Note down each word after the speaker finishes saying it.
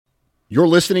You're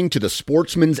listening to the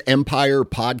Sportsman's Empire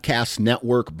Podcast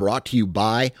Network, brought to you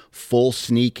by Full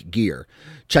Sneak Gear.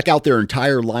 Check out their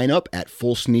entire lineup at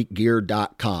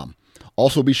fullsneakgear.com.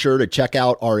 Also be sure to check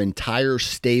out our entire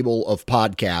stable of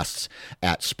podcasts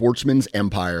at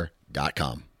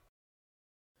sportsmansempire.com.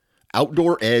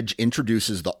 Outdoor Edge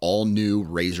introduces the all-new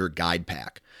Razor Guide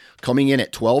Pack. Coming in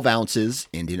at 12 ounces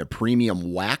and in a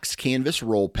premium wax canvas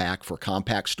roll pack for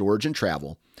compact storage and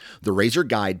travel, the Razor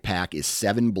Guide Pack is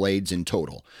 7 blades in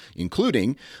total,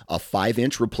 including a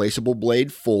 5-inch replaceable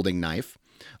blade folding knife,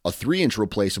 a 3-inch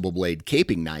replaceable blade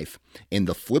caping knife, and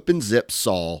the flip and zip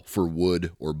saw for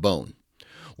wood or bone.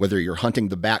 Whether you're hunting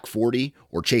the back 40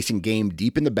 or chasing game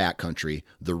deep in the backcountry,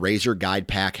 the Razor Guide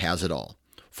Pack has it all.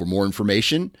 For more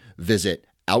information, visit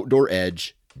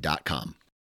OutdoorEdge.com.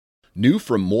 New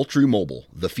from Moultrie Mobile,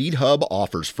 the Feed Hub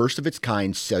offers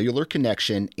first-of-its-kind cellular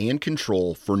connection and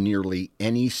control for nearly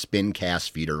any spin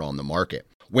cast feeder on the market.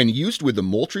 When used with the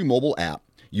Moultrie Mobile app,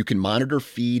 you can monitor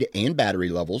feed and battery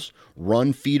levels,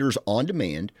 run feeders on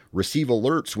demand, receive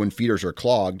alerts when feeders are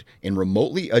clogged, and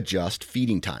remotely adjust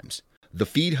feeding times. The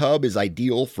Feed Hub is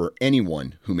ideal for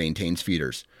anyone who maintains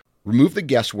feeders. Remove the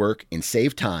guesswork and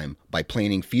save time by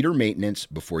planning feeder maintenance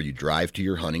before you drive to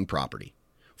your hunting property.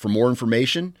 For more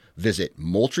information, visit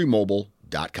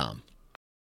MoultrieMobile.com.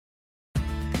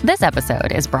 This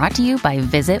episode is brought to you by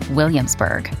Visit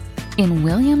Williamsburg. In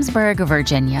Williamsburg,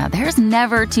 Virginia, there's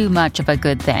never too much of a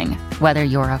good thing. Whether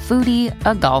you're a foodie,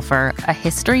 a golfer, a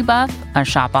history buff, a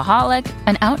shopaholic,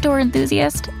 an outdoor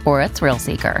enthusiast, or a thrill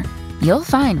seeker, you'll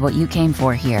find what you came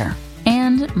for here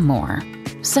and more.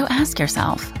 So ask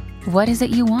yourself, what is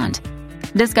it you want?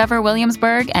 Discover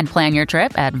Williamsburg and plan your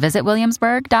trip at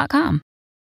visitwilliamsburg.com.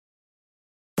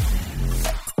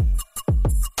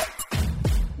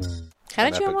 How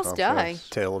did you almost die?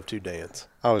 Tale of two Dans.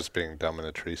 I was being dumb in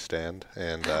a tree stand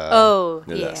and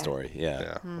Knew that story.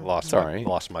 Yeah.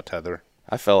 Lost my tether.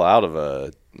 I fell out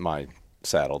of my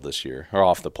saddle this year, or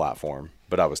off the platform,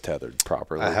 but I was tethered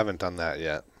properly. I haven't done that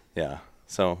yet. Yeah.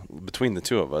 So between the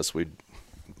two of us,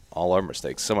 all our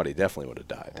mistakes, somebody definitely would have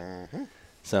died. Mm-hmm.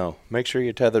 So make sure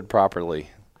you're tethered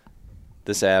properly.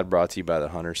 This ad brought to you by the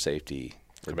Hunter Safety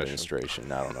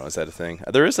Administration. I don't know. Is that a thing?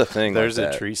 There is a thing. There's like a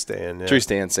that. tree stand. Yeah. Tree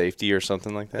stand safety or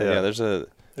something like that. Yeah. There's all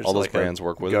those like brands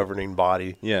work with governing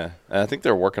body. Yeah. And I think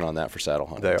they're working on that for saddle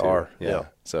hunting. They too. are. Yeah. Yeah.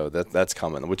 So that's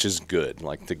coming, which is good.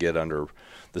 Like to get under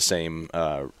the same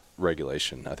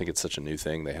regulation. I think it's such a new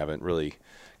thing. They haven't really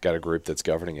got a group that's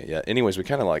governing it yet. Anyways, we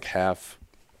kind of like half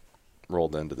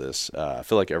rolled into this. I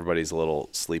feel like everybody's a little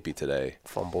sleepy today.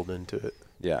 Fumbled into it.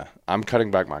 Yeah. I'm cutting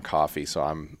back my coffee, so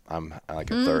I'm like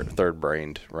a third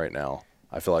brained right now.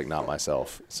 I feel like not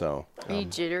myself. So Are you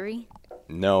jittery?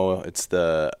 No,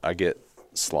 I get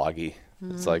sloggy.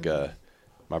 It's like and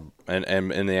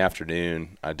in the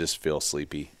afternoon I just feel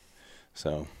sleepy.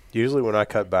 So usually when I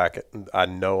cut back, I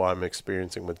know I'm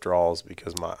experiencing withdrawals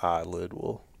because my eyelid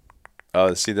will.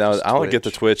 Oh, see, I only get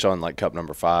the twitch on like cup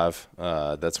number 5.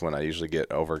 That's when I usually get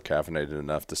over caffeinated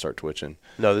enough to start twitching.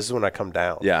 No, this is when I come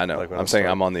down. Yeah, I know. Like I'm saying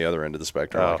I'm on the other end of the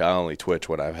spectrum. Like I only twitch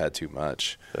when I've had too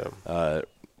much. Yeah.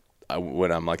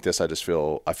 When I'm like this, I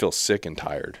feel sick and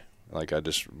tired. Like I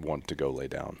just want to go lay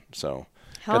down. So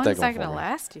How long is that going to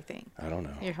last, do you think? I don't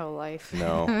know. Your whole life?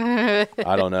 No.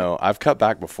 I don't know. I've cut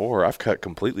back before. I've cut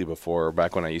completely before,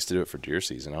 back when I used to do it for deer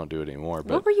season. I don't do it anymore.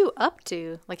 But what were you up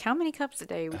to? Like how many cups a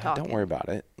day are we talking? Don't worry about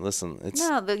it. Listen,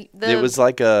 it was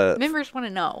like members want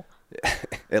to know.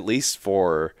 At least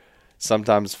 4,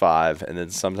 sometimes 5, and then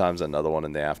sometimes another one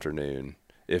in the afternoon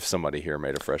if somebody here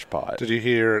made a fresh pot. Did you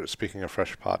hear, speaking of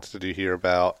fresh pots,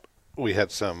 about we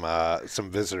had some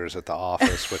visitors at the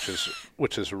office,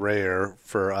 which is rare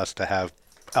for us to have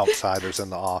outsiders in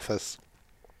the office.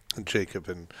 And Jacob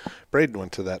and Braden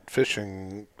went to that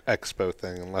fishing expo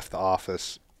thing and left the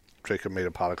office. Jacob made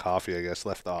a pot of coffee, I guess,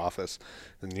 left the office.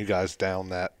 And you guys down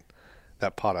that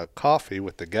pot of coffee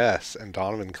with the guests, and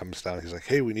Donovan comes down. He's like,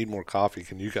 "Hey, we need more coffee.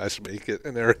 Can you guys make it?"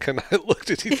 And Eric and I looked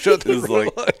at each other.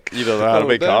 like, you don't know how to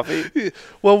make coffee?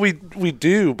 Well, we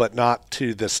do, but not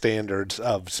to the standards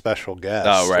of special guests.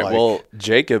 Oh, right. Well,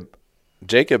 Jacob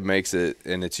makes it,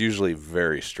 and it's usually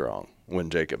very strong when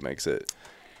Jacob makes it.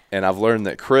 And I've learned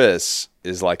that Chris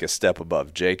is like a step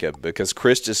above Jacob, because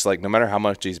Chris just, like, no matter how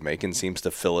much he's making, seems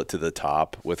to fill it to the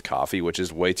top with coffee, which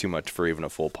is way too much for even a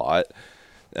full pot.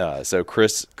 So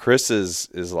Chris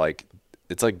is like,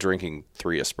 it's like drinking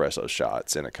 3 espresso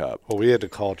shots in a cup. Well, we had to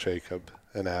call Jacob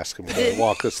and ask him to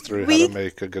walk us through how to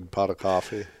make a good pot of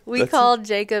coffee. We called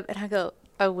Jacob, and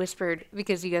I whispered,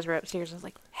 because you guys were upstairs, I was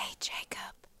like, "Hey,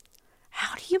 Jacob, how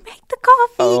how do you make the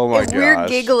coffee? Oh, my and we're gosh.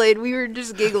 giggling. We were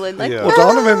just giggling. Like, Well,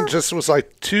 Donovan just was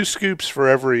like 2 scoops for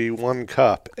every 1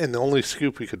 cup, and the only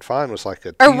scoop we could find was like a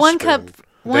or teaspoon. 1 cup,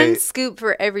 one They- scoop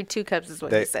for every 2 cups is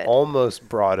what They he said. almost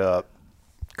brought up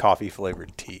coffee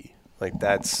flavored tea. Like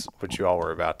that's what you all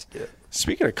were about to get.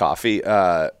 Speaking of coffee,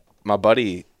 my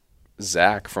buddy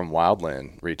Zach from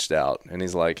Wildland reached out, and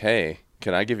he's like, "Hey,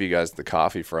 can I give you guys the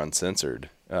coffee for Uncensored?"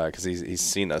 Because he's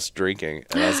seen us drinking,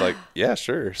 and I was like, "Yeah,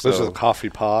 sure." Those So- are the coffee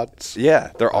pods.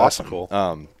 Yeah, they're Oh, that's awesome. cool.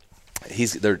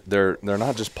 They're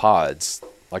not just pods.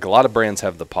 Like a lot of brands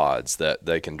have the pods that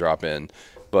they can drop in,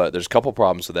 but there's a couple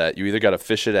problems with that. You either got to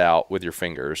fish it out with your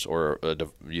fingers or a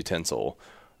utensil,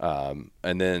 and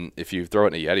then if you throw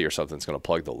it in a Yeti or something, it's going to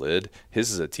plug the lid.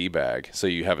 His is a tea bag, so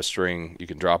you have a string. You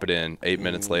can drop it in. 8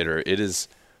 minutes later, it is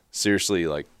seriously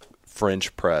like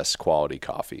French press quality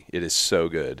coffee. It is so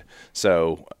good.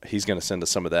 So he's going to send us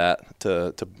some of that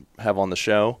to have on the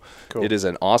show. Cool. It is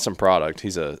an awesome product.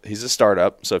 He's a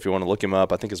startup. So if you want to look him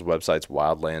up, I think his website's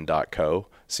wildland.co.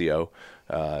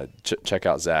 Check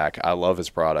out Zach. I love his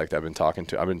product. I've been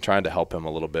trying to help him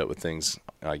a little bit with things,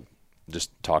 like just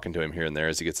talking to him here and there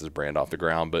as he gets his brand off the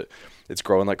ground, but it's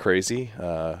growing like crazy.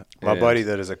 My and- buddy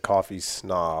that is a coffee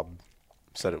snob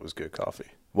said it was good coffee.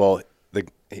 Well,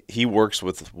 he works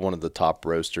with one of the top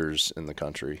roasters in the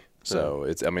country, so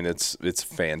it's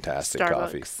fantastic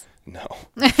coffee. Starbucks. No,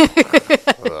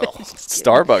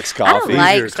 Starbucks coffee. I don't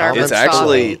like Easier comment. Starbucks It's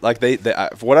actually coffee. like they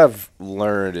what I've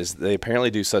learned is they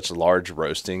apparently do such large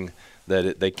roasting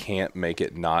that they can't make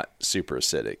it not super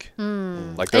acidic.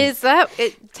 Like the- Is that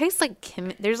it tastes like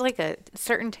there's like a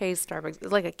certain taste Starbucks.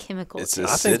 It's like a chemical. It's taste.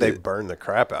 I think they acidic. burn the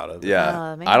crap out of it.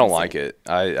 Yeah, maybe I don't so. like it.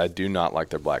 I do not like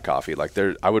their black coffee. Like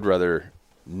I would rather,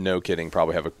 no kidding,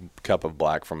 probably have a cup of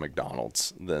black from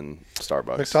McDonald's than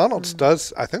Starbucks. McDonald's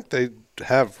does. I think they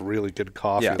have really good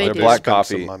coffee. Yeah, Like, their do. black spend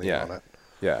some coffee. money Yeah, on it.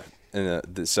 yeah.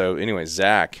 And so anyway,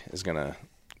 Zach is gonna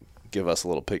give us a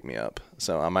little pick me up.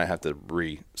 So I might have to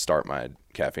restart my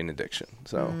caffeine addiction.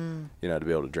 So to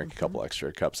be able to drink a couple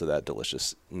extra cups of that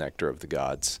delicious nectar of the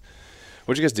gods.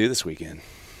 What'd you guys do this weekend?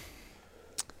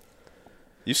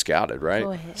 You scouted, right?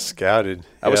 Go ahead. Scouted.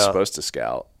 I was Yeah. supposed to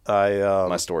scout. I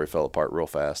My story fell apart real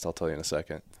fast. I'll tell you in a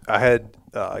second. I had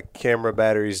camera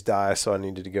batteries die, so I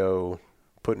needed to go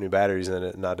put new batteries in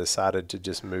it, and I decided to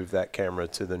just move that camera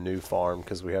to the new farm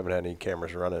because we haven't had any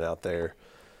cameras running out there.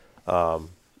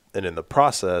 And in the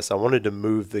process, I wanted to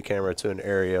move the camera to an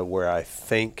area where I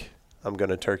think I'm going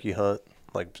to turkey hunt,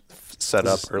 like set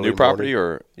up early New property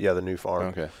morning. or Yeah, the new farm.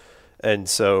 okay. And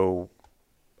so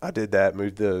I did that,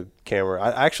 moved the camera.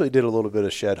 I actually did a little bit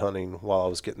of shed hunting while I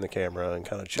was getting the camera and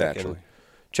kind of Naturally.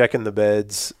 checking the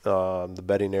beds, the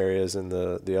bedding areas in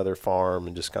the other farm,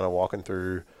 and just kind of walking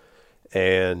through,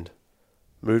 and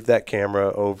moved that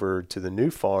camera over to the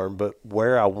new farm. But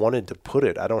where I wanted to put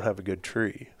it, I don't have a good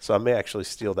tree, so I may actually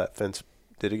steal that fence.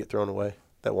 Did it get thrown away?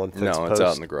 That one fence No, post? it's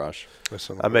out in the garage. It's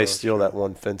in the I may garage. steal that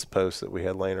one fence post that we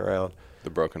had laying around. The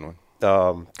broken one.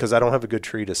 Because I don't have a good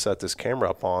tree to set this camera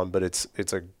up on, but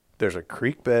there's a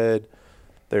creek bed,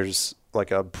 there's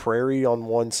like a prairie on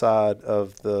one side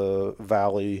of the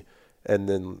valley, and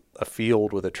then a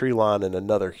field with a tree line and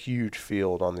another huge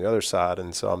field on the other side.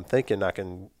 And so I'm thinking I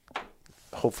can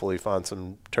hopefully find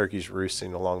some turkeys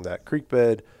roosting along that creek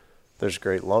bed. There's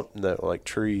great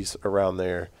trees around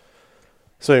there.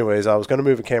 So anyways, I was going to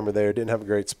move a camera there, didn't have a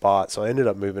great spot, so I ended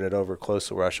up moving it over close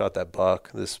to where I shot that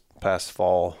buck this past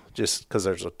fall, just because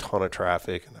there's a ton of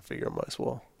traffic, and I figure I might as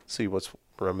well see what's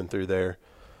roaming through there.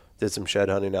 Did some shed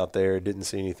hunting out there, didn't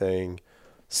see anything.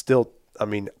 Still, I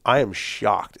mean, I am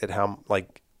shocked at how,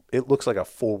 it looks like a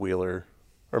four-wheeler,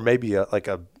 or maybe a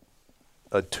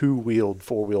two-wheeled,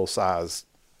 four-wheel size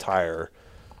tire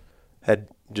had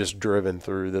just driven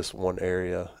through this one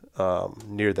area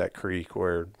near that creek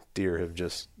where deer have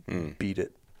just beat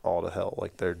it all to hell.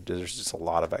 Like there's just a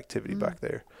lot of activity back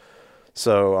there.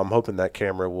 So I'm hoping that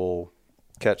camera will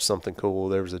catch something cool.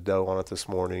 There was a doe on it this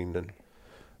morning,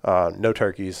 and no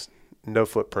turkeys, no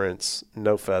footprints,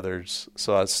 no feathers.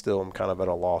 So I still am kind of at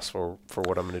a loss for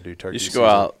what I'm going to do turkey You should season. go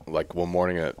out like one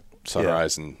morning at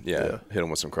sunrise and hit them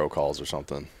with some crow calls or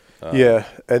something. Yeah,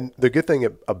 and the good thing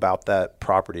about that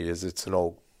property is it's an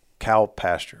old cow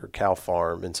pasture, cow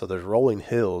farm, and so there's rolling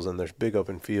hills and there's big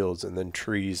open fields and then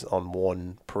trees on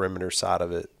one perimeter side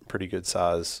of it, pretty good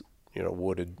size,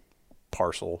 wooded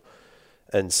parcel.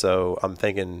 And so I'm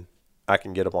thinking I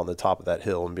can get up on the top of that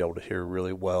hill and be able to hear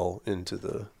really well into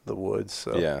the woods.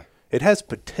 So Yeah. it has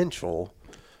potential,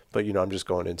 but I'm just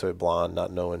going into it blind,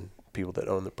 not knowing people that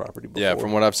own the property before. Yeah,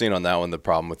 from what I've seen on that one, the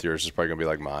problem with yours is probably gonna be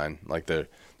like mine. Like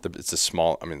it's a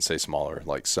small, say smaller,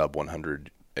 like sub 100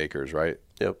 acres, right?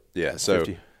 Yep. Yeah. So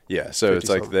 50. yeah. So 50 it's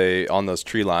like something. they on those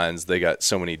tree lines, they got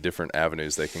so many different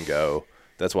avenues they can go.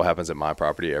 That's what happens at my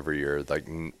property every year. Like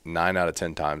 9 out of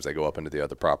 10 times they go up into the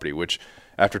other property, which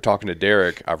after talking to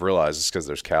Derek, I've realized it's because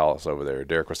there's cows over there.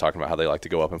 Derek was talking about how they like to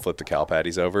go up and flip the cow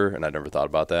patties over, and I never thought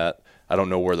about that. I don't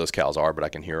know where those cows are, but I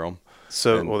can hear them.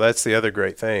 So, well, that's the other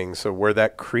great thing. So where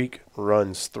that creek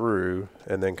runs through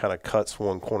and then kind of cuts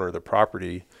one corner of the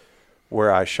property,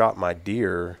 where I shot my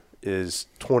deer is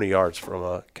 20 yards from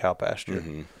a cow pasture.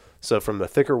 Mm-hmm. So from the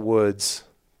thicker woods,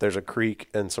 there's a creek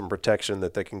and some protection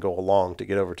that they can go along to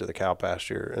get over to the cow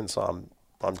pasture. And so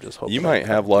I'm just hoping You might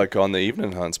have luck on the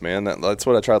evening hunts, man. That's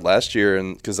what I tried last year,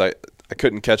 and because I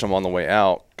couldn't catch them on the way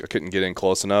out. I couldn't get in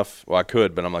close enough. Well, I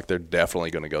could, but I'm like, they're definitely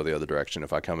going to go the other direction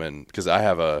if I come in, because I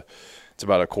have it's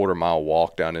about a quarter-mile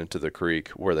walk down into the creek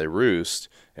where they roost,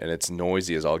 and it's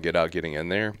noisy as all get out getting in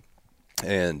there.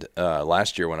 And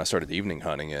last year when I started evening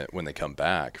hunting it, when they come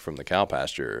back from the cow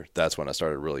pasture, that's when I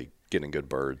started really getting good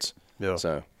birds. Yeah.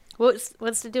 So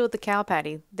What's the deal with the cow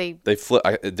patty? they flip.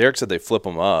 Derek said they flip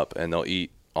them up and they'll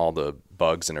eat all the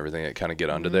bugs and everything that kind of get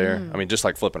under there. I mean, just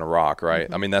like flipping a rock,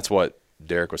 right? I mean, that's what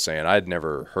Derek was saying. I had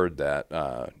never heard that.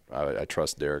 I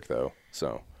trust Derek though,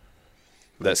 so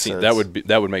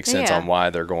that would make sense Yeah. on why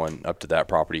they're going up to that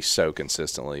property so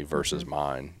consistently versus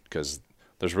mine, because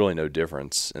there's really no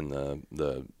difference in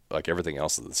the like everything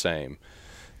else is the same.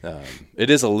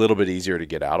 It is a little bit easier to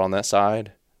get out on that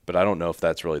side, but I don't know if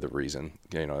that's really the reason.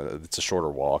 You know, it's a shorter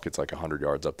walk. It's like 100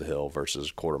 yards up the hill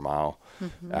versus a quarter mile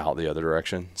out the other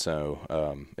direction.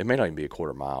 So it may not even be a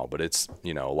quarter mile, but it's,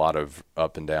 you know, a lot of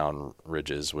up and down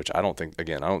ridges, which I don't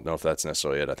know if that's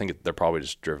necessarily it. I think they're probably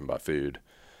just driven by food.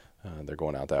 They're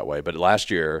going out that way. But last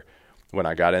year when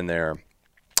I got in there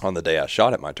on the day I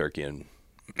shot at my turkey, and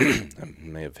I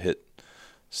may have hit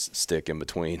stick in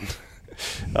between,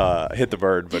 hit the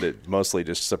bird, but it mostly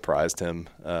just surprised him.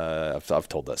 I've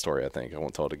told that story, I think. I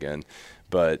won't tell it again.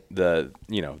 But I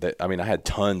had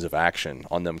tons of action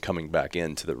on them coming back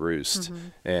into the roost,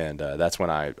 and that's when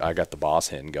I got the boss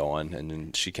hen going, and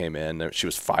then she came in. She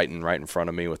was fighting right in front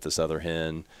of me with this other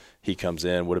hen. He comes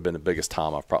in, would have been the biggest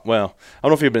tom I don't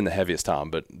know if he'd been the heaviest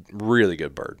tom, but really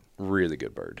good bird,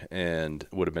 and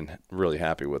would have been really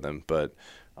happy with him. But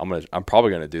I'm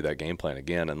probably gonna do that game plan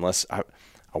again, unless I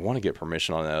want to get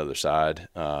permission on that other side.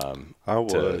 I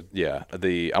would.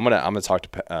 I'm gonna talk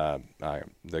to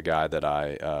the guy that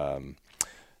I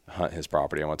hunt his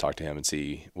property. I want to talk to him and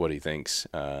see what he thinks.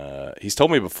 He's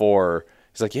told me before.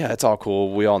 He's like, yeah, it's all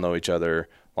cool. We all know each other.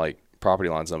 Like, property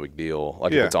line's no big deal.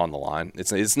 Like, if it's on the line,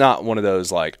 it's not one of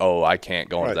those like, oh, I can't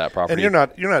go into that property.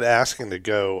 And you're not asking to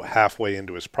go halfway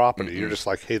into his property. You're just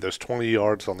like, hey, there's 20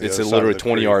 yards on the other side. It's literally of the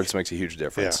 20 creek. yards makes a huge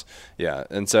difference. Yeah.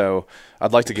 And so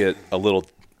I'd like to get a little,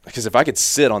 because if I could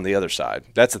sit on the other side,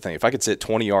 that's the thing. If I could sit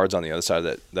 20 yards on the other side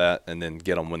of that and then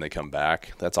get them when they come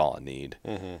back, that's all I need.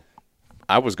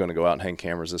 I was going to go out and hang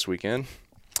cameras this weekend,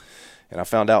 and I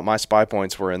found out my spy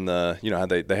points were in the, you know, how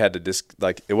they had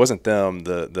to it wasn't them.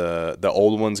 The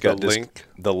old ones got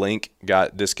the link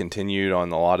got discontinued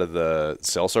on a lot of the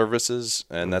cell services,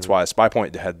 and that's why Spy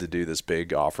Point had to do this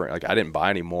big offering. Like, I didn't buy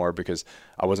any more because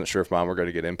I wasn't sure if mine were going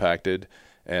to get impacted,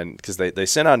 and because they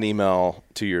sent out an email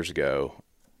 2 years ago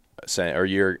saying, or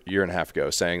year and a half ago,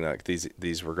 saying that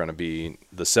these were going to be,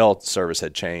 the cell service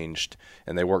had changed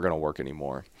and they weren't going to work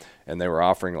anymore, and they were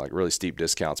offering like really steep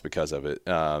discounts because of it.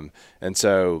 And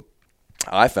so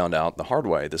I found out the hard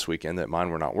way this weekend that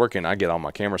mine were not working. I get all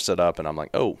my cameras set up and I'm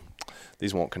like, oh,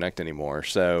 these won't connect anymore.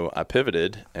 So I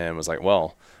pivoted and was like,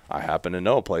 well, I happen to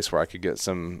know a place where I could get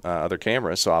some other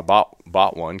cameras. So I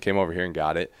bought one, came over here and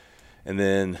got it, and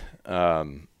then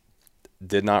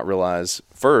did not realize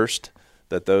first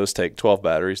that those take 12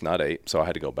 batteries, not 8. So I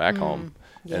had to go back home.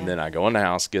 Yeah. And then I go in the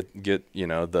house, get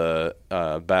the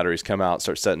batteries, come out,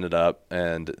 start setting it up,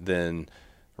 and then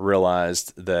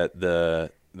realized that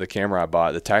the camera I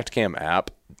bought, the Tactacam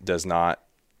app, does not.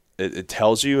 It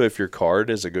tells you if your card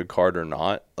is a good card or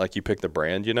not. Like, you pick the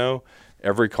brand,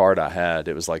 Every card I had,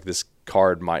 it was like, this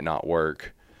card might not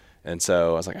work. And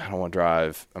so I was like, I don't want to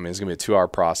drive. I mean, it's going to be a 2-hour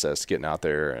process getting out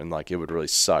there, and like, it would really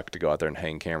suck to go out there and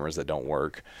hang cameras that don't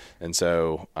work. And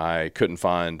so I couldn't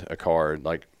find a card.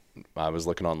 Like, I was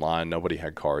looking online, nobody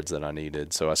had cards that I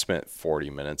needed. So I spent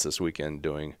 40 minutes this weekend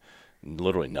doing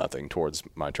literally nothing towards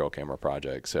my trail camera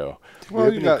project. So, Do we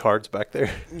have any cards back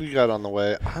there? You got on the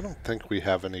way. I don't think we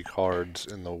have any cards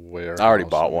in the warehouse. I already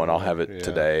bought one. I'll have it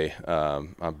today.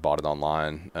 I bought it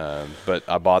online, but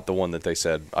I bought the one that they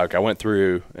said. Like, I went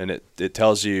through, and it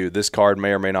tells you this card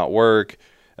may or may not work,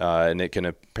 and it can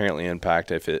apparently impact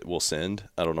if it will send.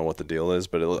 I don't know what the deal is,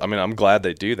 but I'm glad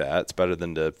they do that. It's better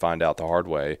than to find out the hard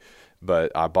way.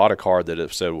 but I bought a card that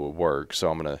it said would work. So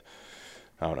I'm going to,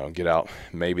 I don't know, get out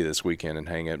maybe this weekend and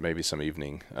hang it, maybe some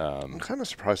evening. I'm kind of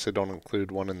surprised they don't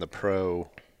include one in the Pro.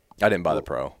 I didn't buy the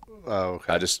Pro. Oh,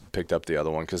 okay. I just picked up the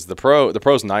other one because the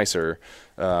Pro's nicer,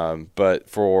 but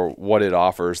for what it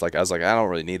offers, like I was like, I don't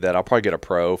really need that. I'll probably get a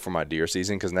Pro for my deer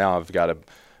season because now I've got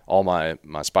all my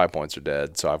spy points are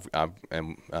dead, so I'm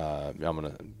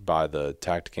gonna buy the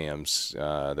Tacticams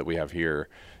that we have here,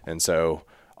 and so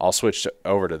I'll switch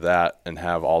over to that and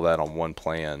have all that on one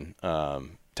plan.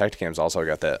 Tacticam's also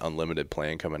got that unlimited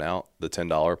plan coming out, the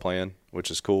 $10 plan, which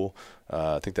is cool.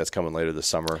 I think that's coming later this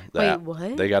summer. Wait,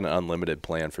 what? They got an unlimited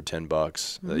plan for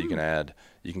 $10 that you can add.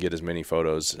 You can get as many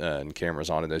photos and cameras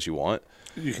on it as you want.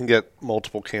 You can get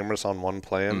multiple cameras on one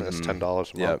plan. It's $10 a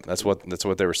month. Yeah, that's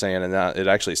what they were saying, and that, it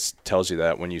actually tells you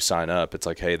that when you sign up. It's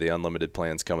like, hey, the unlimited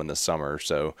plan's coming this summer.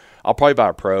 So I'll probably buy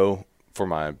a Pro for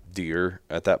my deer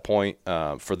at that point.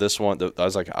 For this one, I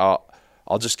was like,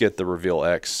 I'll just get the Reveal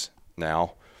X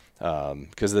now.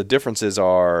 Because the differences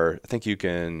are, I think you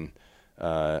can,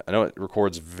 I know it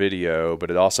records video,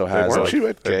 but it also has. Weren't you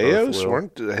at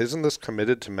Gayos? Isn't this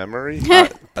committed to memory?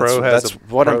 That's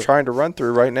what I'm trying to run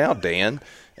through right now, Dan.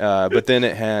 But then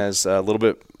it has a little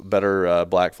bit better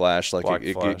black flash. Like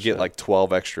you get like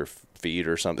 12 extra feet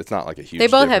or something. It's not like a huge. They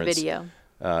both difference. have video.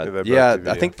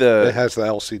 I think it has the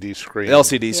LCD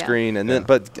screen. Screen, and then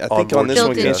but I think on this one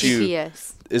Built-in gets you.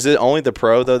 GPS. Is it only the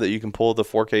Pro though that you can pull the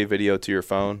 4K video to your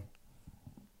phone?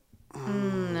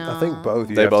 No. I think both.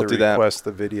 They both do that. Request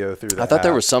the video through the I thought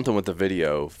there app. was something with the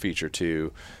video feature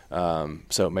too,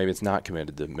 so maybe it's not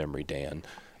committed to memory, Dan.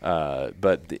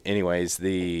 But anyways,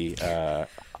 I'll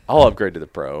upgrade to the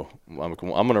Pro. I'm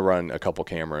going to run a couple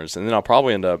cameras, and then I'll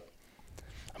probably end up.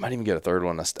 I might even get a third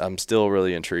one. I'm still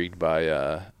really intrigued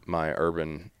by my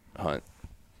urban hunt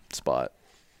spot.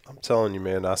 I'm telling you,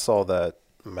 man, I saw that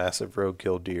massive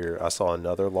roadkill deer. I saw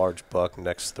another large buck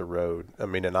next to the road. I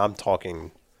mean, and I'm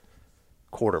talking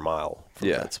quarter mile from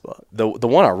that spot. The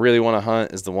one I really want to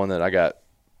hunt is the one that I got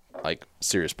like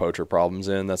serious poacher problems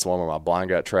in. That's the one where my blind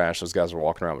got trashed. Those guys were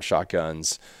walking around with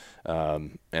shotguns,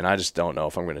 and I just don't know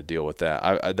if I'm going to deal with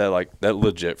that. That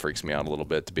legit freaks me out a little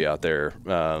bit to be out there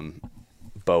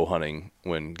bow hunting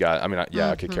when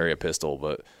I could carry a pistol,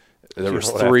 but there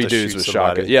was 3 dudes with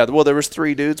shotguns. Yeah, well, there was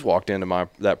 3 dudes walked into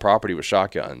that property with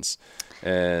shotguns,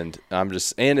 and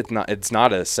it's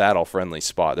not a saddle friendly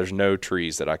spot. There's no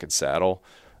trees that I could saddle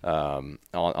on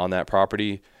that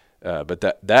property, but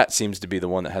that seems to be the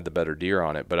one that had the better deer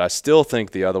on it. But I still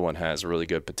think the other one has really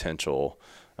good potential.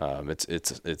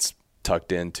 It's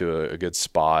tucked into a good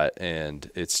spot,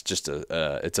 and it's just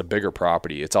it's a bigger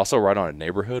property. It's also right on a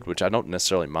neighborhood, which I don't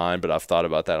necessarily mind, but I've thought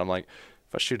about that. I'm like,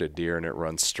 if I shoot a deer and it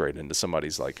runs straight into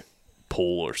somebody's like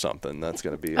pool or something, that's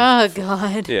going to be Oh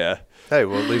God. Yeah. Hey,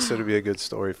 well, at least it'll be a good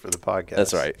story for the podcast.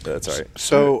 That's right.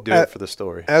 So do it for the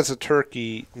story. As a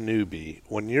turkey newbie,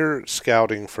 when you're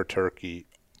scouting for turkey,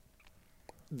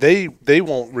 they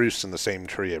won't roost in the same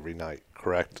tree every night,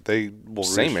 correct? They will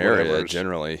Same roost area wherever.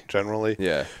 generally.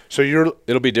 Yeah. So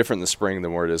it'll be different in the spring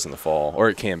than where it is in the fall, or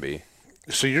it can be.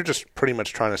 So you're just pretty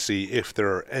much trying to see if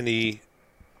there are any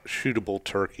shootable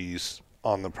turkeys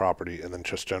on the property, and then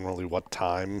just generally what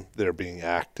time they're being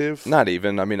active. Not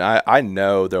even. I mean, I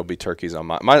know there'll be turkeys on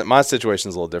my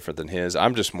situation's a little different than his.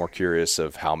 I'm just more curious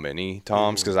of how many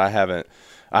toms, because I haven't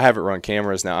run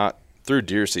cameras now through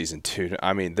deer season too.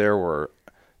 I mean, there were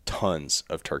tons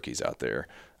of turkeys out there.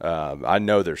 I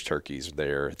know there's turkeys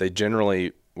there. They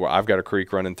generally, I've got a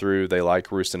creek running through. They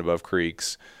like roosting above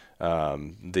creeks.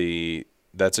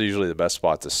 That's usually the best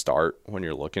spot to start when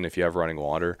you're looking if you have running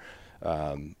water.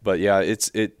 But yeah, it's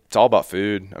all about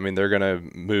food. I mean, they're going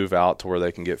to move out to where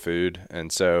they can get food.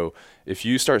 And so if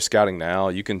you start scouting now,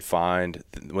 you can find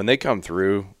when they come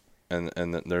through and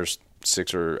there's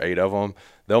 6 or 8 of them,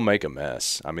 they'll make a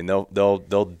mess. I mean,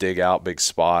 they'll dig out big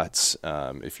spots.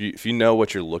 If you know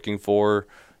what you're looking for,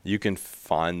 you can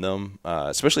find them,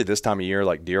 especially this time of year.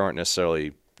 Like, deer aren't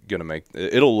necessarily going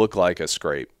to it'll look like a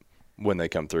scrape when they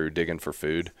come through digging for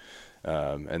food.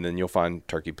 And then you'll find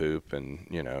turkey poop, and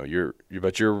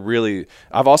but you're really.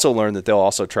 I've also learned that they'll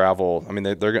also travel. I mean,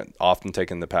 they're often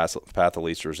taking the path of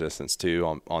least resistance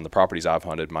too on the properties I've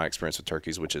hunted. My experience with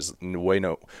turkeys, which is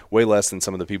way less than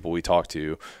some of the people we talk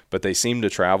to, but they seem to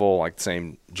travel like the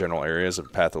same general areas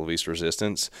of path of least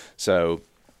resistance. So,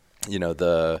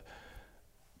 the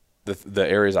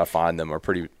areas I find them are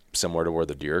pretty similar to where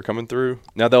the deer are coming through.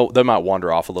 Now they might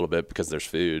wander off a little bit because there's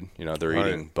food, they're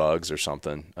eating bugs or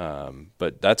something.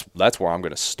 But that's where I'm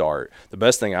going to start. The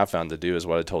best thing I found to do is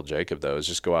what I told Jacob though, is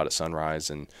just go out at sunrise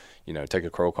and, take a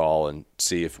crow call and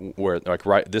see if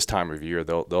right this time of year,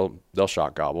 they'll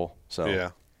shot gobble. So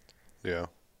yeah. Yeah.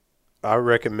 I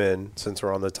recommend, since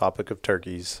we're on the topic of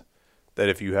turkeys, that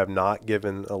if you have not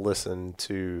given a listen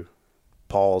to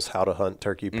Paul's How to Hunt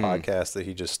Turkey podcast that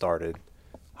he just started,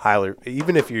 highly,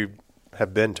 even if you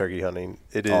have been turkey hunting,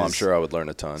 it is. Oh, I'm sure I would learn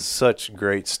a ton. Such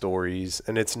great stories,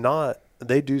 and it's not.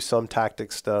 They do some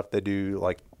tactic stuff. They do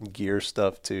like gear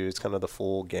stuff too. It's kind of the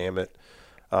full gamut.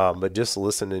 But just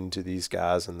listening to these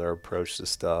guys and their approach to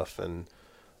stuff, and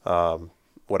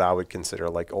what I would consider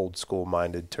like old school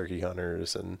minded turkey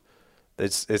hunters, and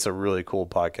it's a really cool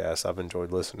podcast. I've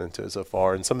enjoyed listening to it so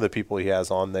far, and some of the people he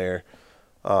has on there.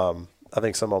 I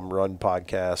think some of them run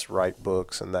podcasts, write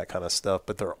books, and that kind of stuff,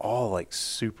 but they're all like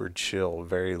super chill,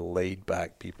 very laid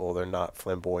back people. They're not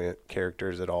flamboyant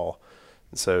characters at all.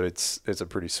 And so it's a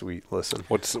pretty sweet listen.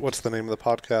 What's the name of the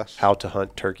podcast? How to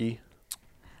Hunt Turkey.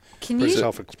 Pretty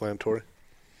self-explanatory.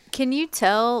 Can you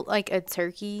tell like a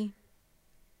turkey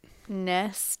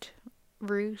nest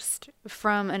roost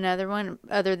from another one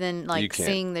other than like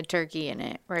seeing the turkey in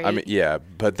it, right? I mean, yeah,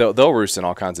 but they'll roost in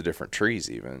all kinds of different trees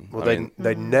even. Well,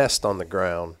 they nest on the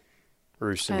ground,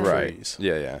 roost in trees.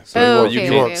 Yeah. So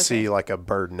you won't see like a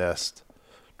bird nest,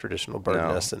 traditional bird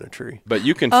nest in a tree. But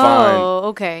you can find. Oh,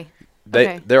 okay.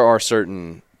 There are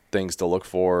certain things to look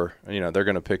for. You know, they're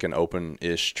going to pick an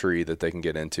open-ish tree that they can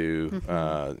get into.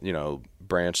 You know,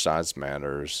 branch size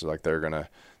matters. Like they're gonna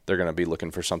be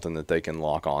looking for something that they can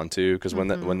lock onto, because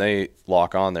when they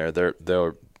lock on there,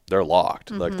 they're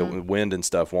locked. Like the wind and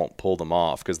stuff won't pull them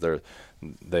off, because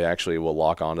they actually will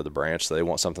lock onto the branch. So they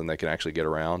want something they can actually get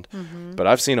around. But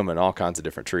I've seen them in all kinds of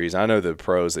different trees. I know the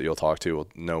pros that you'll talk to will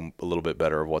know a little bit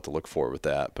better of what to look for with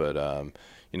that. But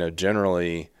you know,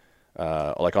 generally,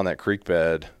 like on that creek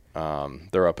bed,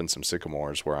 they're up in some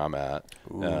sycamores where I'm at.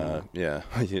 Yeah.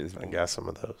 I got some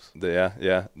of those.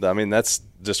 Yeah. I mean, that's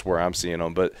just where I'm seeing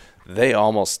them. But they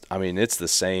almost, I mean, it's the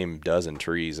same dozen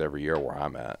trees every year where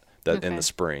I'm at in the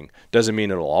spring. Doesn't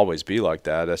mean it'll always be like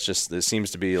that. That's just, it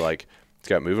seems to be like it's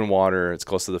got moving water. It's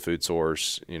close to the food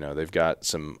source. You know, they've got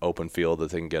some open field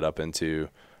that they can get up into.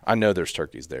 I know there's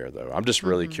turkeys there, though. I'm just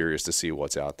really curious to see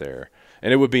what's out there.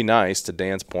 And it would be nice, to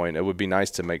Dan's point, it would be nice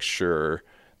to make sure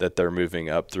that they're moving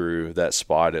up through that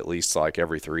spot at least like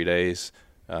every 3 days.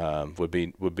 Would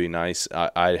be nice.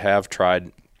 I have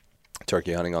tried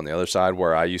turkey hunting on the other side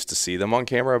where I used to see them on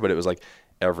camera, but it was like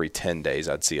every 10 days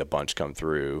I'd see a bunch come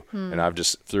through. And I've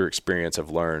just, through experience, have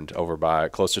learned over by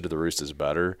closer to the roost is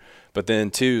better. But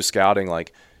then too, scouting,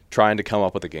 like trying to come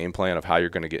up with a game plan of how you're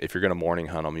going to get, if you're going to morning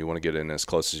hunt them, you want to get in as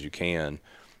close as you can.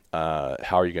 How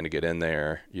are you going to get in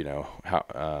there? You know,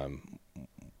 how,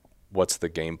 what's the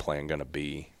game plan going to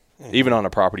be? Even on a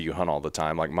property you hunt all the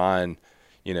time, like mine,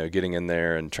 you know, getting in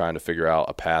there and trying to figure out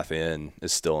a path in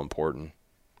is still important,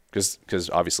 because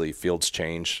obviously fields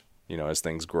change, you know, as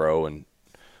things grow and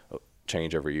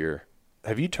change every year.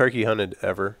 Have you turkey hunted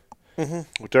ever? Well,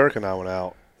 Derek and I went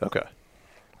out. Okay.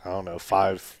 I don't know,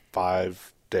 five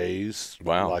days.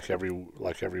 Wow. Like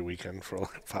every weekend for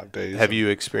like 5 days. Have you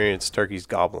experienced turkeys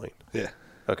gobbling? Yeah.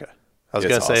 Okay. I was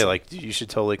going to say, like, you should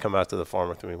totally come out to the farm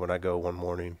with me when I go one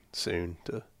morning soon,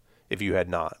 if you had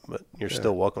not, but you're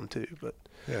still welcome to. But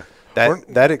yeah,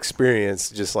 that experience,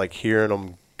 just like hearing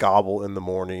them gobble in the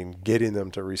morning, getting them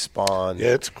to respond. Yeah,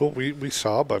 it's cool. We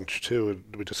saw a bunch too.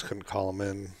 We just couldn't call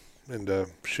them into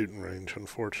shooting range,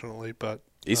 unfortunately. But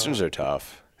Easterns are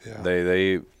tough. Yeah.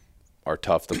 They are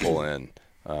tough to pull in.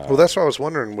 Well, that's what I was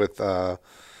wondering with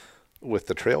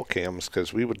the trail cams,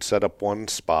 because we would set up one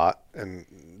spot and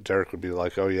Derek would be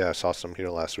like, oh yeah, I saw some here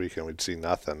last week, and we'd see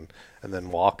nothing. And then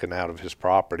walking out of his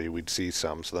property, we'd see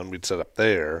some. So then we'd set up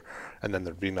there and then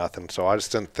there'd be nothing. So I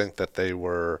just didn't think that they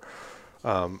were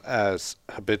as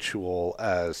habitual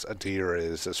as a deer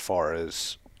is, as far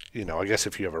as, you know, I guess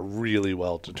if you have a really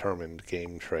well-determined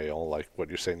game trail, like what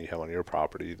you're saying you have on your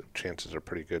property, the chances are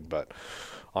pretty good. But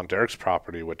on Derek's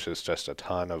property, which is just a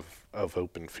ton of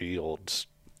open fields,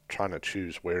 trying to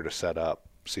choose where to set up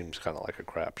seems kind of like a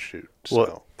crapshoot.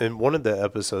 Well, in one of the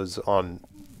episodes on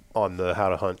the How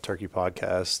to Hunt Turkey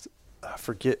podcast, I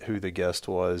forget who the guest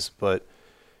was, but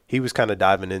he was kind of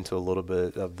diving into a little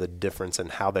bit of the difference in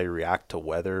how they react to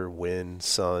weather, wind,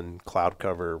 sun, cloud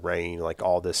cover, rain, like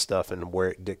all this stuff, and where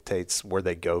it dictates where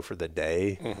they go for the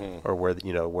day or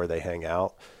where they hang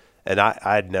out. And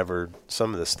I'd never,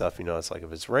 some of this stuff, you know, it's like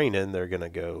if it's raining, they're going to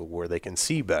go where they can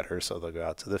see better, so they'll go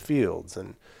out to the fields.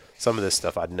 And some of this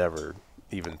stuff I'd never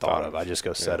even thought of. I just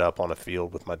go set up on a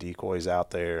field with my decoys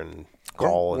out there and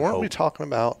call and weren't hope. we talking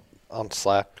about on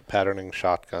Slack patterning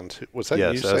shotguns? Was that you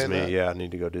Yes, that was saying me. that? Yeah, I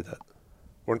need to go do that.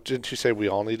 Didn't you say we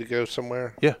all need to go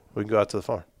somewhere? Yeah, we can go out to the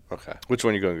farm. Okay. Which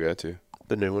one are you going to go to?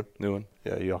 The new one. New one?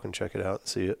 Yeah, y'all can check it out and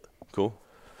see it. Cool.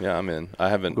 Yeah, I'm in. I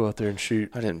haven't go out there and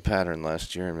shoot. I didn't pattern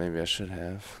last year, and maybe I should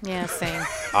have. Yeah, same.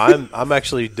 I'm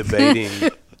actually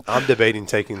debating. I'm debating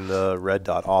taking the red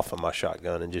dot off of my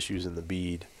shotgun and just using the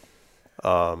bead.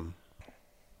 I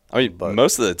mean,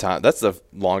 most of the time, that's the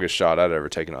longest shot I'd ever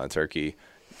taken on a turkey.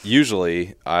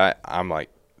 Usually, I'm like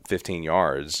 15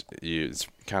 yards. It's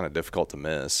kind of difficult to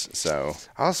miss. So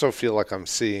I also feel like I'm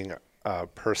seeing a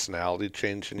personality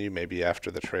change in you maybe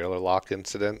after the trailer lock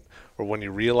incident, or when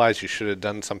you realize you should have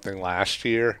done something last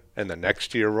year and the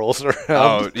next year rolls around.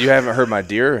 Oh, you haven't heard my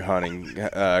deer hunting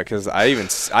because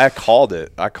I called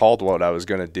it. I called what I was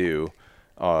going to do.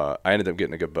 I ended up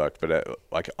getting a good buck, but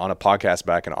like on a podcast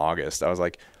back in August, I was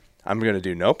like, I'm going to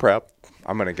do no prep.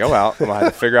 I'm going to go out. I'm going to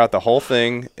have to figure out the whole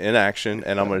thing in action,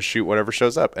 and I'm going to shoot whatever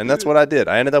shows up. And that's what I did.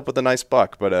 I ended up with a nice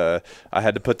buck, but I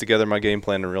had to put together my game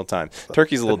plan in real time.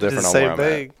 Turkey's a little different on where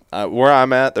I'm at. Where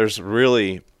I'm at, there's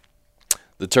really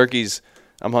the turkeys.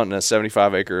 I'm hunting a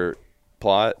 75-acre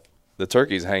plot. The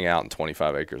turkeys hang out in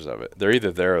 25 acres of it. They're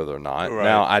either there or they're not. Right.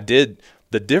 Now,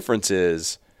 the difference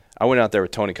is I went out there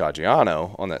with Tony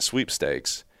Caggiano on that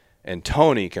sweepstakes, and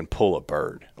Tony can pull a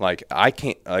bird. Like, I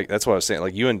can't. Like, that's what I was saying.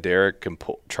 Like, you and Derek can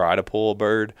try to pull a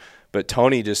bird, but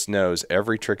Tony just knows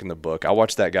every trick in the book. I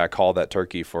watched that guy call that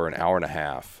turkey for an hour and a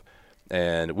half,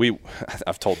 and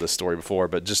I've told this story before,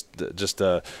 but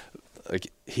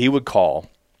like, he would call,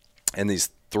 and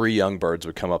these 3 young birds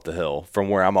would come up the hill from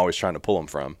where I'm always trying to pull them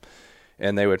from,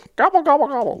 and they would gobble, gobble,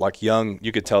 gobble, like young.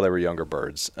 You could tell they were younger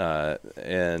birds,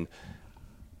 and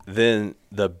then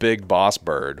the big boss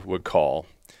bird would call.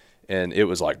 And it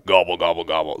was like gobble, gobble,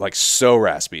 gobble, like so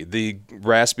raspy. The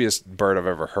raspiest bird I've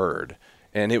ever heard.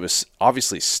 And it was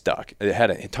obviously stuck. It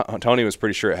had Tony was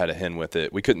pretty sure it had a hen with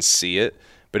it. We couldn't see it,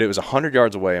 but it was 100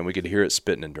 yards away, and we could hear it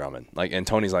spitting and drumming. Like, and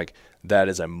Tony's like, that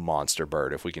is a monster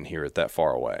bird if we can hear it that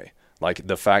far away. Like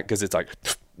the fact, because it's like,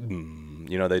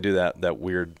 they do that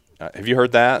weird. Have you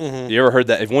heard that? Mm-hmm. You ever heard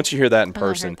that? Once you hear that in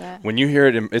person, when you hear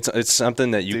it, it's something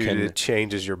that you can. It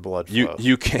changes your blood flow.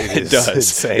 You can. It does.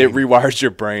 Insane. It rewires your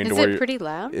brain. Is it pretty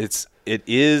loud? It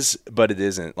is, but it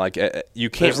isn't. Like you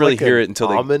can't really hear it until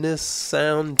ominous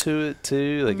sound to it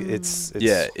too. Like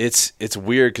it's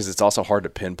weird because it's also hard to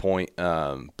pinpoint.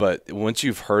 But once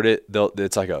you've heard it,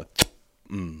 it's like a,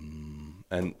 and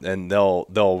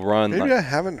they'll run. Maybe I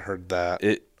haven't heard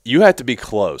that. You have to be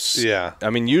close. Yeah. I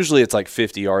mean, usually it's like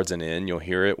 50 yards and in. You'll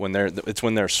hear it when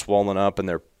they're swollen up and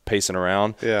they're pacing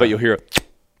around. Yeah. But you'll hear it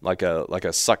like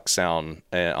a suck sound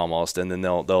almost, and then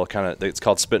they'll kind of, it's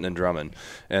called spitting and drumming.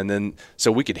 And then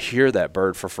so we could hear that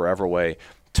bird for forever away.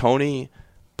 Tony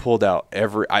pulled out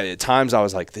at times I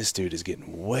was like, this dude is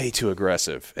getting way too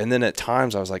aggressive. And then at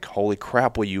times I was like, holy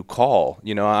crap, will you call?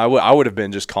 I would have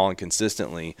been just calling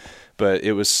consistently, but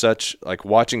it was such, like,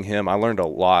 watching him, I learned a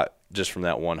lot just from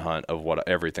that one hunt of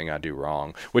everything I do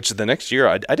wrong, which the next year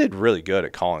I did really good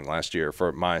at calling last year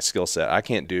for my skill set. I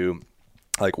can't do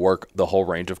like work the whole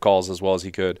range of calls as well as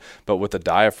he could, but with the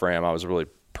diaphragm, I was really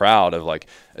proud of like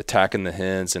attacking the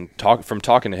hens and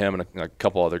talking to him and a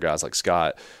couple other guys like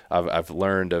Scott. I've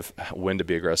learned of when to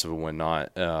be aggressive and when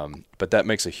not. But that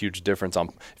makes a huge difference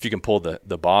if you can pull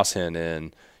the boss hen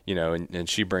in, and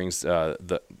she brings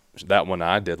that one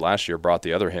I did last year brought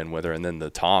the other hen with her, and then the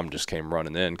Tom just came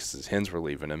running in because his hens were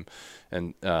leaving him.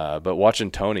 And but watching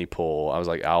Tony pull, I was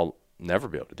like, I'll never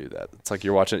be able to do that. It's like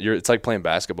it's like playing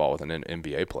basketball with an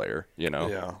NBA player,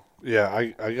 Yeah.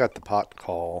 I got the pot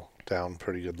call down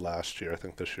pretty good last year. I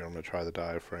think this year I'm gonna try the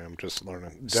diaphragm. Just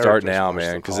learning. Start now,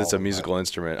 man, because it's a musical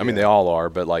instrument. I mean, they all are,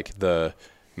 but like the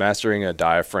mastering a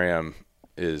diaphragm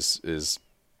is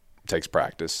takes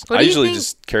practice. I usually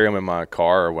just carry them in my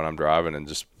car or when I'm driving and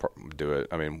just do it.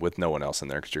 I mean, with no one else in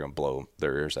there because you're going to blow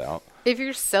their ears out. If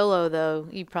you're solo, though,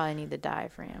 you probably need the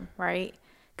diaphragm, right?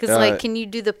 Because, can you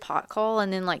do the pot call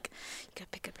and then, you got to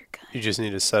pick up your gun? You just need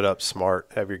to set up smart,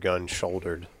 have your gun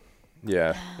shouldered.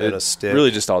 Yeah. And a stick.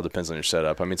 Really just all depends on your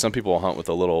setup. I mean, some people will hunt with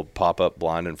a little pop-up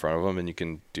blind in front of them, and you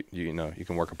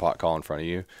can work a pot call in front of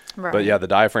you. Right. But, yeah, the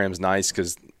diaphragm's nice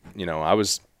because, I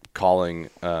was calling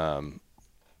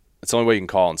it's the only way you can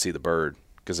call and see the bird,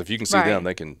 because if you can see them,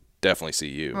 they can definitely see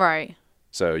you. Right.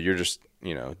 So you're just,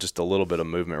 just a little bit of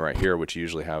movement right here, which you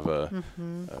usually have a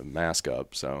mask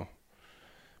up. So,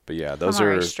 but yeah, those I'm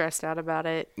are already stressed out about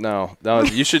it. No,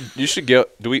 you should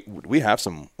get. Do we have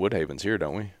some Woodhavens here,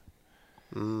 don't we?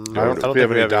 I don't think we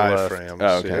have any diaphragms.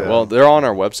 Oh, okay. Yeah. Well, they're on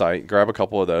our website. Grab a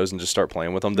couple of those and just start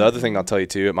playing with them. The other thing I'll tell you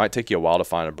too, it might take you a while to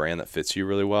find a brand that fits you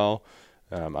really well.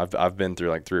 I've been through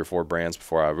like 3 or 4 brands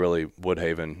before I really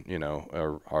Woodhaven,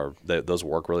 those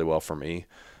work really well for me.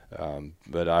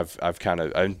 But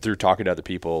I'm through talking to other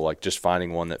people, like just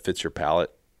finding one that fits your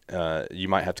palate you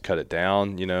might have to cut it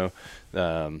down.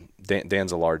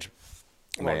 Dan's a large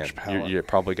man. You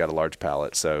probably got a large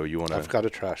palate, so you want to. I've got a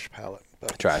trash palate.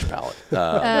 Trash palate.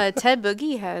 Ted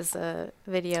Boogie has a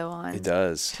video on. He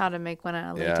does. How to make one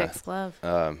out of latex glove.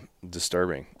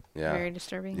 Disturbing. Yeah. Very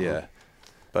disturbing. Yeah.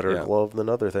 Better glove than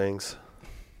other things.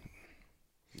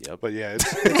 Yep. But yeah,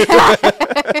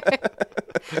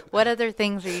 What other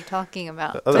things are you talking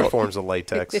about? Other forms of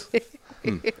latex.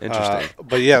 Interesting.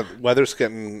 but yeah, weather's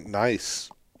getting nice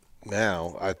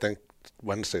now. I think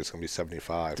Wednesday's going to be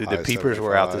 75. Dude, the peepers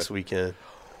were out this weekend.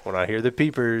 When I hear the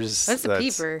peepers. What's a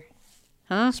peeper?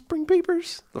 Huh? Spring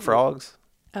peepers. The frogs.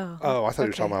 Oh, I thought you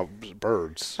were talking about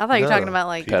birds. I thought you were talking about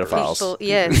like pedophiles. People.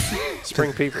 Yes.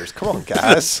 Spring peepers. Come on,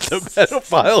 guys. The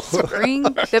pedophiles. Spring.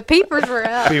 The peepers were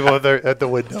out. People at the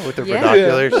window with their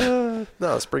binoculars.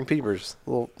 No, spring peepers.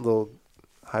 Little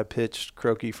high-pitched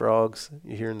croaky frogs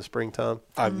you hear in the springtime.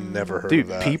 I've never heard Dude, of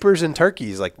that. peepers and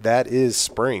turkeys, like that is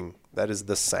spring. That is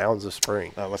the sounds of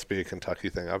spring. That must be a Kentucky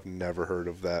thing. I've never heard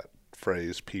of that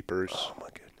phrase, peepers. Oh, my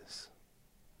goodness.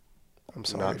 I'm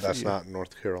sorry. That's not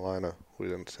North Carolina. We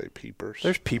didn't say peepers.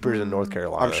 There's peepers in North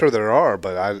Carolina. I'm sure there are,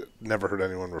 but I never heard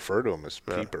anyone refer to them as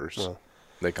peepers. No.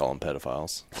 They call them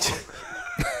pedophiles.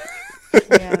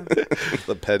 Yeah.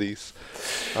 The petties.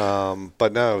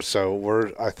 But no,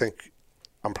 so I think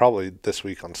I'm probably this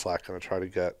week on Slack going to try to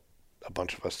get a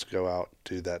bunch of us to go out,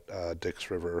 do that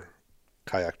Dix River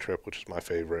kayak trip, which is my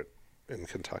favorite in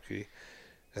Kentucky.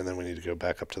 And then we need to go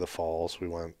back up to the falls.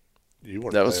 You weren't there.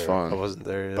 That was fun. I wasn't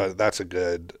there yet. But that's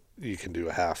you can do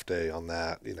a half day on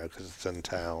that, because it's in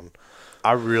town.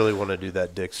 I really want to do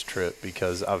that Dix trip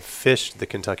because I've fished the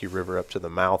Kentucky River up to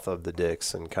the mouth of the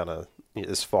Dix and kind of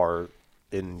as far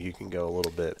in you can go a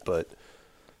little bit, but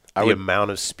the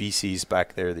amount of species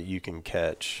back there that you can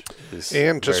catch is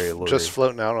and very alluring. just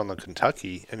floating out on the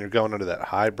Kentucky, and you're going under that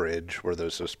high bridge where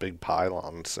there's those big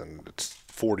pylons, and it's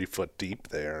 40 foot deep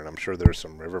there, and I'm sure there's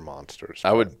some river monsters.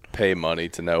 I would pay money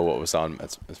to know what was on.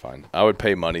 It's fine. I would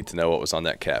pay money to know what was on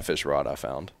that catfish rod I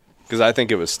found because I think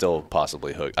it was still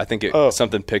possibly hooked. I think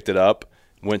something picked it up,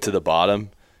 went to the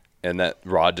bottom, and that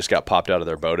rod just got popped out of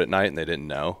their boat at night, and they didn't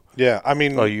know. Yeah, I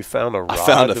mean, you found a rod? I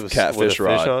found a catfish with a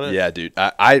rod. Fish on it? Yeah, dude.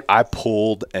 I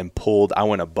pulled and pulled. I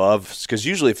went above because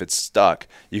usually if it's stuck,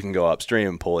 you can go upstream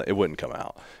and pull it. It wouldn't come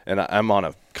out. And I'm on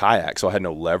a kayak, so I had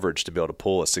no leverage to be able to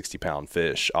pull a 60-pound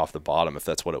fish off the bottom if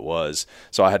that's what it was.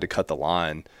 So I had to cut the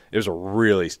line. It was a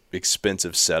really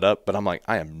expensive setup, but I'm like,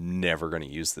 I am never going to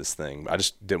use this thing. I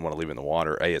just didn't want to leave it in the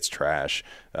water. A, it's trash,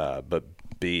 but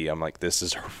B, I'm like, this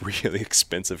is a really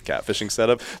expensive catfishing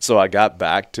setup. So I got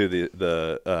back to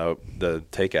the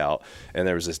takeout, and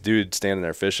there was this dude standing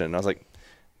there fishing, and I was like,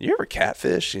 you ever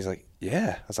catfish? He's like,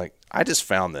 yeah. I was like, I just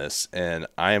found this, and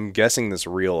I am guessing this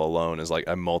reel alone is like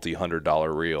a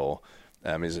multi-$100 reel.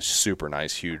 It's a super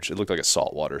nice, huge. It looked like a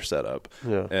saltwater setup.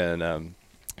 Yeah. And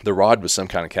the rod was some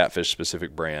kind of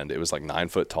catfish-specific brand. It was like 9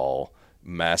 foot tall,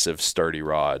 massive, sturdy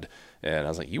rod. And I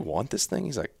was like, you want this thing?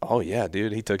 He's like, oh, yeah,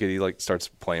 dude. He took it. He, starts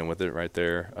playing with it right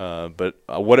there. But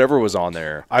whatever was on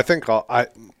there. I think I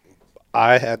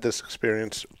had this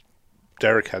experience.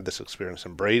 Derek had this experience,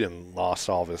 and Braden lost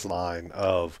all of his line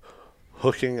of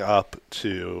hooking up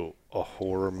to a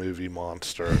horror movie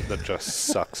monster that just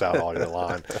sucks out all your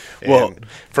line. Well,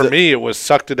 for me, it was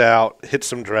sucked it out, hit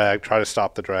some drag, try to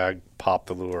stop the drag, pop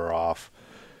the lure off.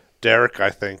 Derek, I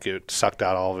think it sucked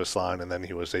out all of his line, and then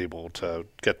he was able to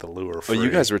get the lure free. Well,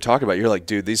 you guys were talking about, you're like,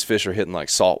 dude, these fish are hitting like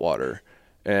salt water.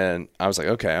 And I was like,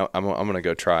 okay, I'm going to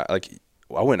go try. Like,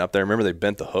 I went up there. Remember they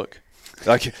bent the hook?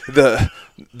 Like,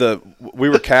 we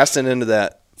were casting into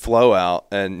that flow out,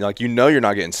 and you're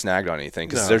not getting snagged on anything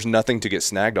because there's nothing to get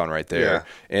snagged on right there. Yeah.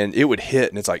 And it would hit,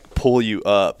 and it's like pull you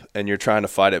up, and you're trying to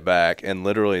fight it back. And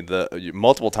literally,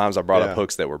 multiple times I brought up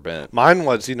hooks that were bent. Mine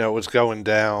was, it was going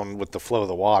down with the flow of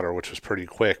the water, which was pretty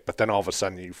quick. But then all of a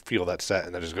sudden, you feel that set,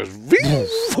 and it just goes.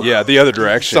 Yeah, the other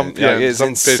direction. It's some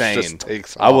insane. Fish just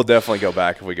takes I will off. definitely go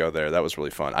back if we go there. That was really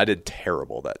fun. I did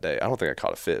terrible that day. I don't think I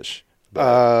caught a fish.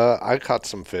 I caught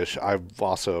some fish. I've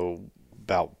also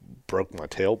about broke my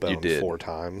tailbone 4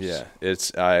 times.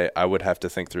 Yeah, I would have to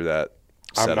think through that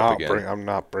setup again. I'm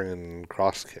not bringing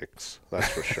cross kicks. That's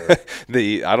for sure.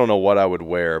 I don't know what I would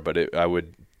wear, but I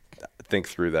would think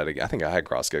through that again. I think I had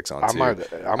cross kicks on too.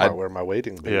 I might wear my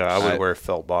wading boots. Yeah, I would wear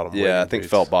felt bottom. Yeah, I think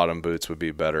boots. felt bottom boots would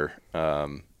be better.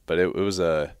 But it was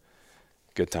a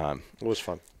good time. It was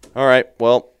fun. All right.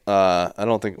 Well, I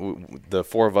don't think the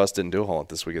 4 of us didn't do a whole lot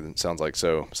this week. It sounds like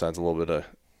so. Besides a little bit of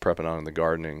prepping on the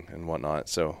gardening and whatnot.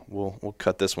 So we'll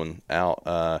cut this one out.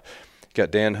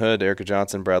 Got Dan Hood, Erica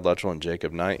Johnson, Brad Luttrell, and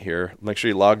Jacob Knight here. Make sure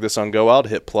you log this on Go Out,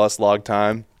 hit plus log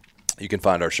time. You can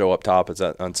find our show up top. It's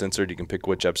uncensored. You can pick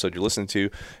which episode you're listening to,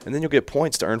 and then you'll get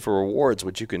points to earn for rewards,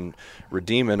 which you can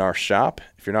redeem in our shop.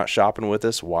 If you're not shopping with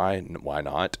us, why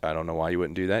not? I don't know why you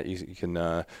wouldn't do that. You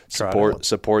can support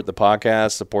the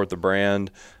podcast, support the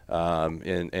brand,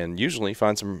 and usually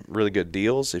find some really good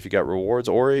deals if you got rewards,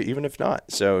 or even if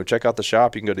not. So check out the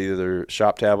shop. You can go to either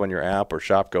Shop tab on your app or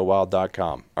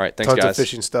shopgowild.com. All right, thanks, guys. Tons of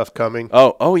fishing stuff coming.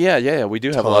 Oh yeah. We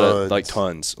do have a lot of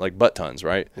tons, like butt tons,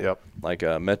 right? Yep. Like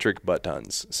metric butt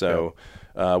tons. So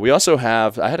we also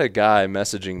have, I had a guy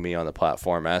messaging me on the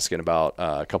platform asking about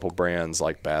a couple brands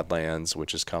like Badlands,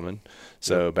 which is coming.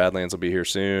 So Badlands will be here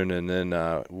soon. And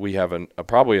then we have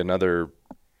probably another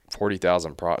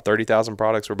 30,000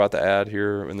 products we're about to add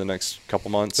here in the next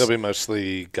couple months. They'll be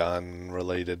mostly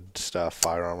gun-related stuff,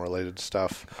 firearm-related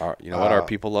stuff. You know what? Our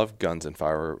people love guns and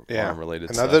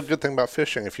firearm-related stuff. Another good thing about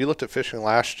fishing, if you looked at fishing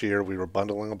last year, we were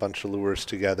bundling a bunch of lures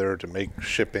together to make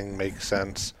shipping make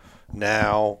sense.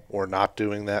 Now we're not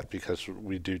doing that because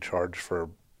we do charge for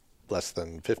less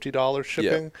than $50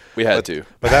 shipping. Yeah, we had to.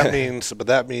 But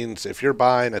that means if you're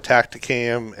buying a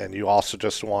Tacticam and you also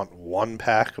just want one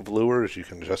pack of lures, you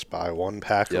can just buy one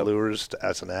pack of lures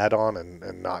as an add-on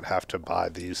and not have to buy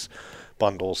these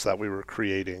bundles that we were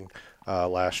creating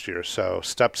last year. So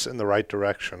steps in the right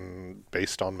direction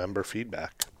based on member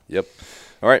feedback. Yep.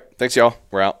 All right. Thanks, y'all.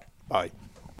 We're out. Bye.